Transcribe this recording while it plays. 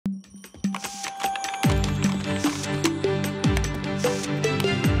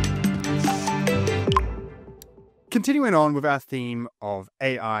Continuing on with our theme of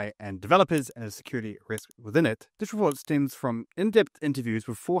AI and developers and the security risk within it, this report stems from in-depth interviews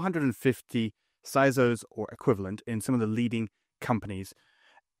with 450 CISOs or equivalent in some of the leading companies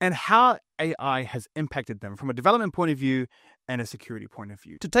and how AI has impacted them from a development point of view and a security point of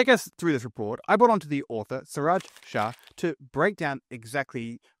view. To take us through this report, I brought on to the author, Sooraj Shah, to break down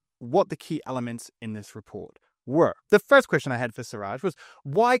exactly what the key elements in this report were. The first question I had for Sooraj was,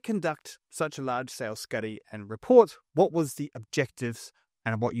 why conduct such a large sales study and report? What was the objectives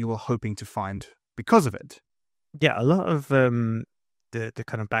and what you were hoping to find because of it? Yeah, a lot of the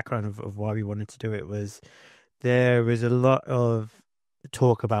kind of background of why we wanted to do it was there was a lot of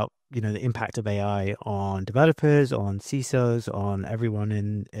talk about the impact of AI on developers, on CISOs, on everyone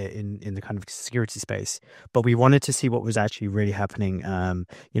in the kind of security space. But we wanted to see what was actually really happening.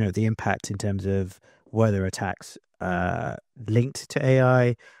 The impact in terms of whether attacks linked to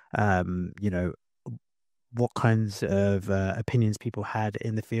AI. What kinds of opinions people had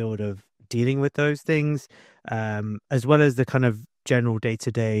in the field of dealing with those things, as well as the kind of general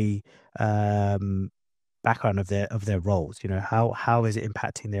day-to-day background of their roles. How is it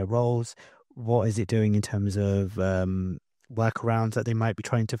impacting their roles? What is it doing in terms of workarounds that they might be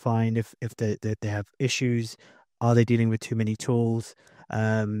trying to find if they have issues? Are they dealing with too many tools?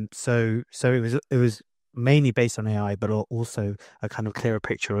 So it was mainly based on AI, but also a kind of clearer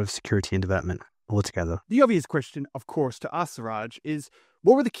picture of security and development altogether. The obvious question, of course, to us, Sooraj, is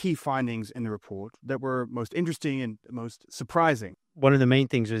what were the key findings in the report that were most interesting and most surprising? One of the main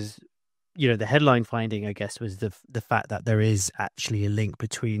things was, the headline finding, I guess, was the fact that there is actually a link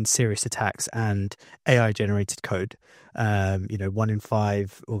between serious attacks and AI-generated code. 1 in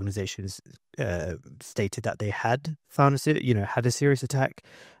 5 organizations stated that they had found had a serious attack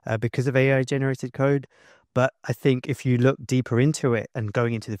because of AI-generated code. But I think if you look deeper into it and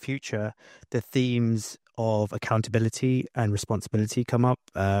going into the future, the themes of accountability and responsibility come up.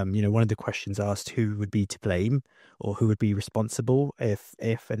 One of the questions asked who would be to blame or who would be responsible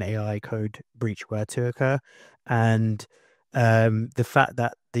if an AI code breach were to occur. And the fact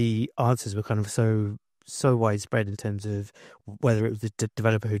that the answers were kind of so widespread in terms of whether it was the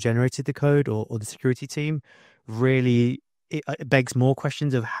developer who generated the code or the security team, really it begs more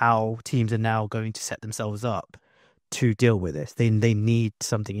questions of how teams are now going to set themselves up to deal with this. They need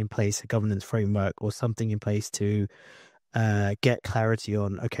something in place, a governance framework or something in place to get clarity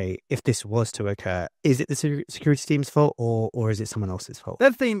on, okay, if this was to occur, is it the security team's fault or is it someone else's fault?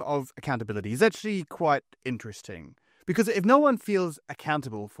 That theme of accountability is actually quite interesting, because if no one feels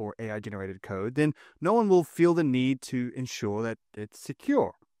accountable for AI-generated code, then no one will feel the need to ensure that it's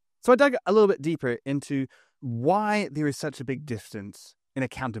secure. So I dug a little bit deeper into why there is such a big distance in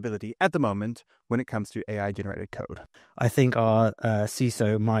accountability at the moment when it comes to AI-generated code. I think our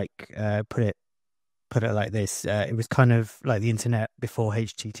CISO, Mike, put it like this. It was kind of like the internet before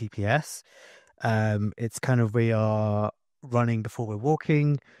HTTPS. It's kind of we are running before we're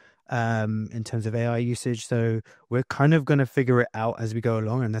walking in terms of AI usage. So we're kind of going to figure it out as we go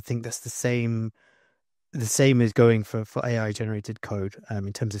along. And I think that's the same is going for AI generated code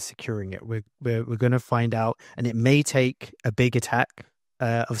in terms of securing it. We're going to find out, and it may take a big attack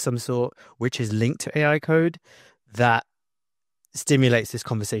of some sort, which is linked to AI code, that stimulates this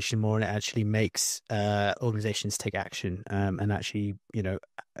conversation more, and it actually makes organizations take action and actually,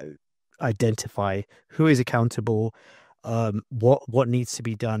 identify who is accountable, what needs to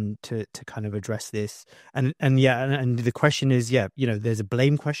be done to kind of address this. And the question is, there's a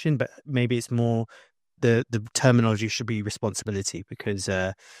blame question, but maybe it's more the terminology should be responsibility, because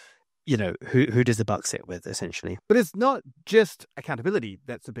who does the buck sit with, essentially? But it's not just accountability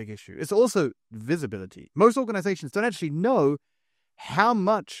that's a big issue. It's also visibility. Most organizations don't actually know how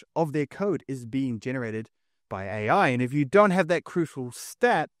much of their code is being generated by AI. And if you don't have that crucial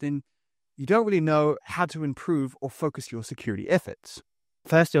stat, then you don't really know how to improve or focus your security efforts.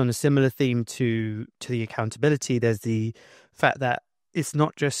 Firstly, on a similar theme to the accountability, there's the fact that it's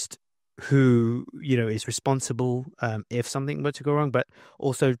not just who is responsible if something were to go wrong, but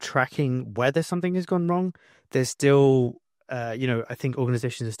also tracking whether something has gone wrong. There's still I think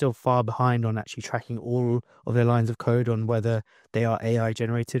organizations are still far behind on actually tracking all of their lines of code on whether they are AI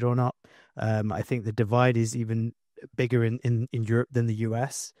generated or not. I think the divide is even bigger in Europe than the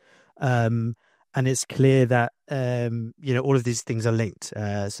US. And it's clear that all of these things are linked.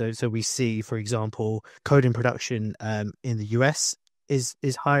 So we see, for example, code in production in the US is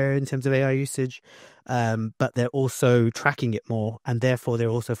higher in terms of AI usage, but they're also tracking it more, and therefore they're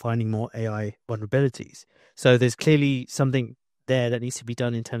also finding more AI vulnerabilities. So there's clearly something there that needs to be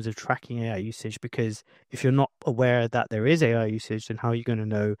done in terms of tracking AI usage, because if you're not aware that there is AI usage, then how are you going to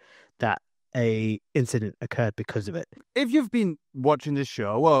know that a incident occurred because of it. If you've been watching this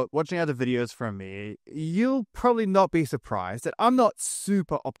show, well, watching other videos from me, you'll probably not be surprised that I'm not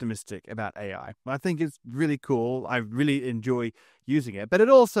super optimistic about AI. I think it's really cool. I really enjoy using it, but it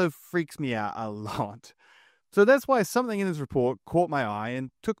also freaks me out a lot. So that's why something in this report caught my eye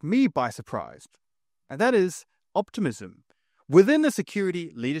and took me by surprise. And that is optimism. Within the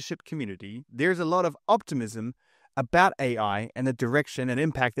security leadership community, there's a lot of optimism about AI and the direction and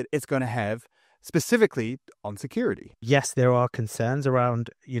impact that it's going to have specifically on security. Yes, there are concerns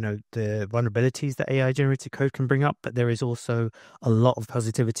around, the vulnerabilities that AI generated code can bring up, but there is also a lot of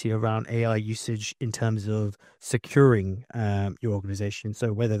positivity around AI usage in terms of securing your organization.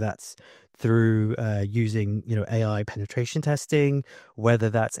 So whether that's through using, AI penetration testing, whether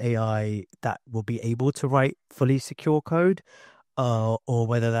that's AI that will be able to write fully secure code, or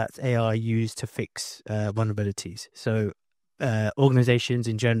whether that's AI used to fix vulnerabilities. So organizations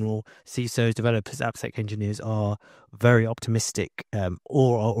in general, CISOs, developers, AppSec engineers are very optimistic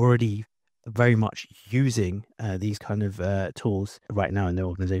or are already very much using these kind of tools right now in their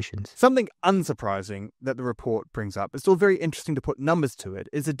organizations. Something unsurprising that the report brings up, it's still very interesting to put numbers to it,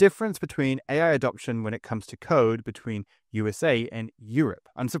 is the difference between AI adoption when it comes to code between USA and Europe.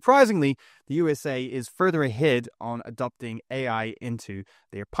 Unsurprisingly, the USA is further ahead on adopting AI into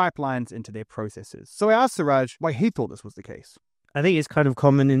their pipelines, into their processes. So I asked Sooraj why he thought this was the case. I think it's kind of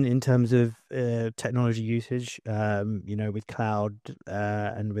common in terms of technology usage, with cloud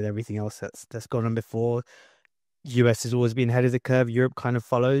and with everything else that's gone on before. US has always been ahead of the curve. Europe kind of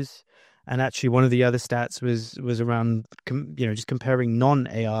follows. And actually, one of the other stats was around, just comparing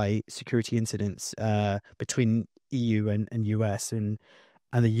non-AI security incidents between EU and US. And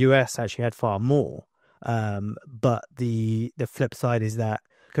the US actually had far more. But the flip side is that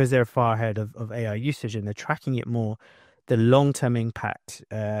because they're far ahead of AI usage and they're tracking it more, the long-term impact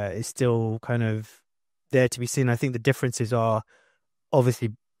is still kind of there to be seen. I think the differences are obviously,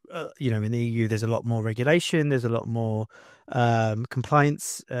 in the EU, there's a lot more regulation, there's a lot more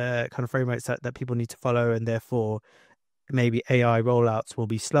compliance kind of frameworks that people need to follow, and therefore maybe AI rollouts will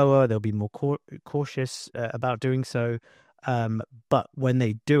be slower. They'll be more cautious about doing so. But when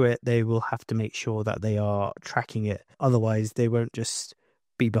they do it, they will have to make sure that they are tracking it. Otherwise, they won't just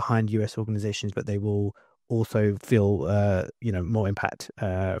be behind US organizations, but they will also feel, more impact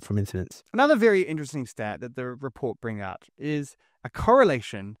from incidents. Another very interesting stat that the report brings out is a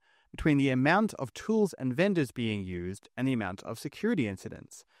correlation between the amount of tools and vendors being used and the amount of security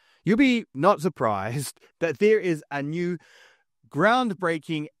incidents. You'll be not surprised that there is a new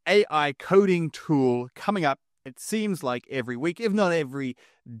groundbreaking AI coding tool coming up, it seems like every week, if not every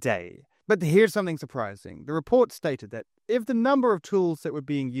day. But here's something surprising. The report stated that if the number of tools that were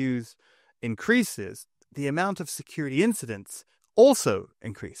being used increases, the amount of security incidents also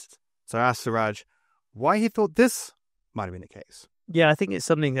increased. So I asked Sooraj why he thought this might have been the case. Yeah, I think it's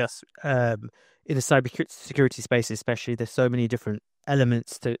something that's in the cybersecurity space, especially. There's so many different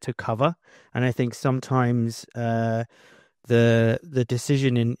elements to cover, and I think sometimes the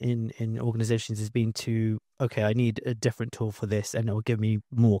decision in organizations has been to, okay, I need a different tool for this, and it will give me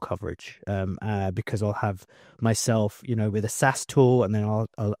more coverage because I'll have myself, with a SaaS tool, and then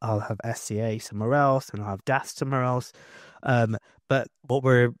I'll have SCA somewhere else, and I'll have DAST somewhere else. But what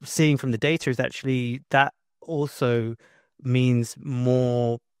we're seeing from the data is actually that also means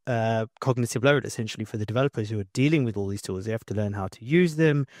more cognitive load, essentially, for the developers who are dealing with all these tools. They have to learn how to use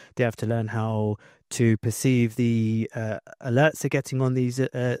them. They have to learn how to perceive the alerts they're getting on these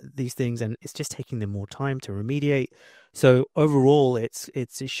things, and it's just taking them more time to remediate. So overall, it's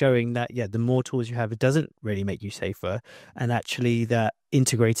showing that the more tools you have, it doesn't really make you safer, and actually that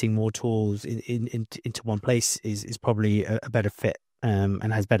integrating more tools into one place is probably a better fit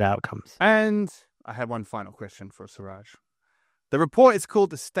and has better outcomes. And I have one final question for Sooraj. The report is called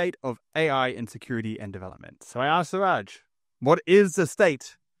The State of AI in Security and Development. So I asked Sooraj, what is the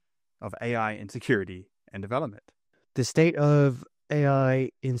state of AI in security and development? The state of AI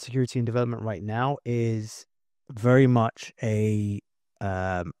in security and development right now is very much a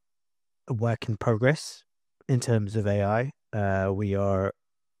work in progress in terms of AI. We are,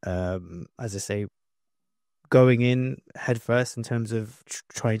 as I say, going in headfirst in terms of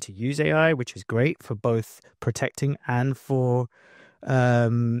trying to use AI, which is great for both protecting and for,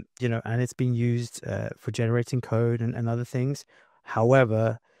 and it's being used for generating code and other things.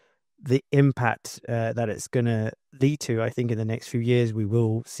 However, the impact that it's going to lead to, I think in the next few years, we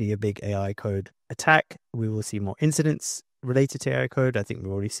will see a big AI code attack. We will see more incidents related to AI code. I think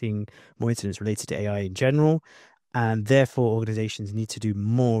we're already seeing more incidents related to AI in general. And therefore, organizations need to do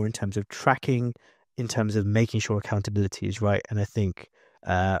more in terms of tracking, in terms of making sure accountability is right. And I think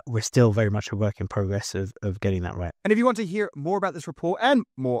we're still very much a work in progress of getting that right. And if you want to hear more about this report and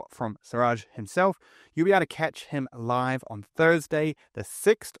more from Sooraj himself, you'll be able to catch him live on Thursday, the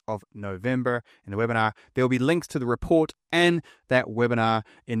 6th of November in the webinar. There will be links to the report and that webinar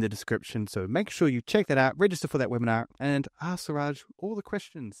in the description. So make sure you check that out, register for that webinar, and ask Sooraj all the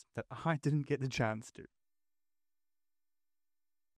questions that I didn't get the chance to.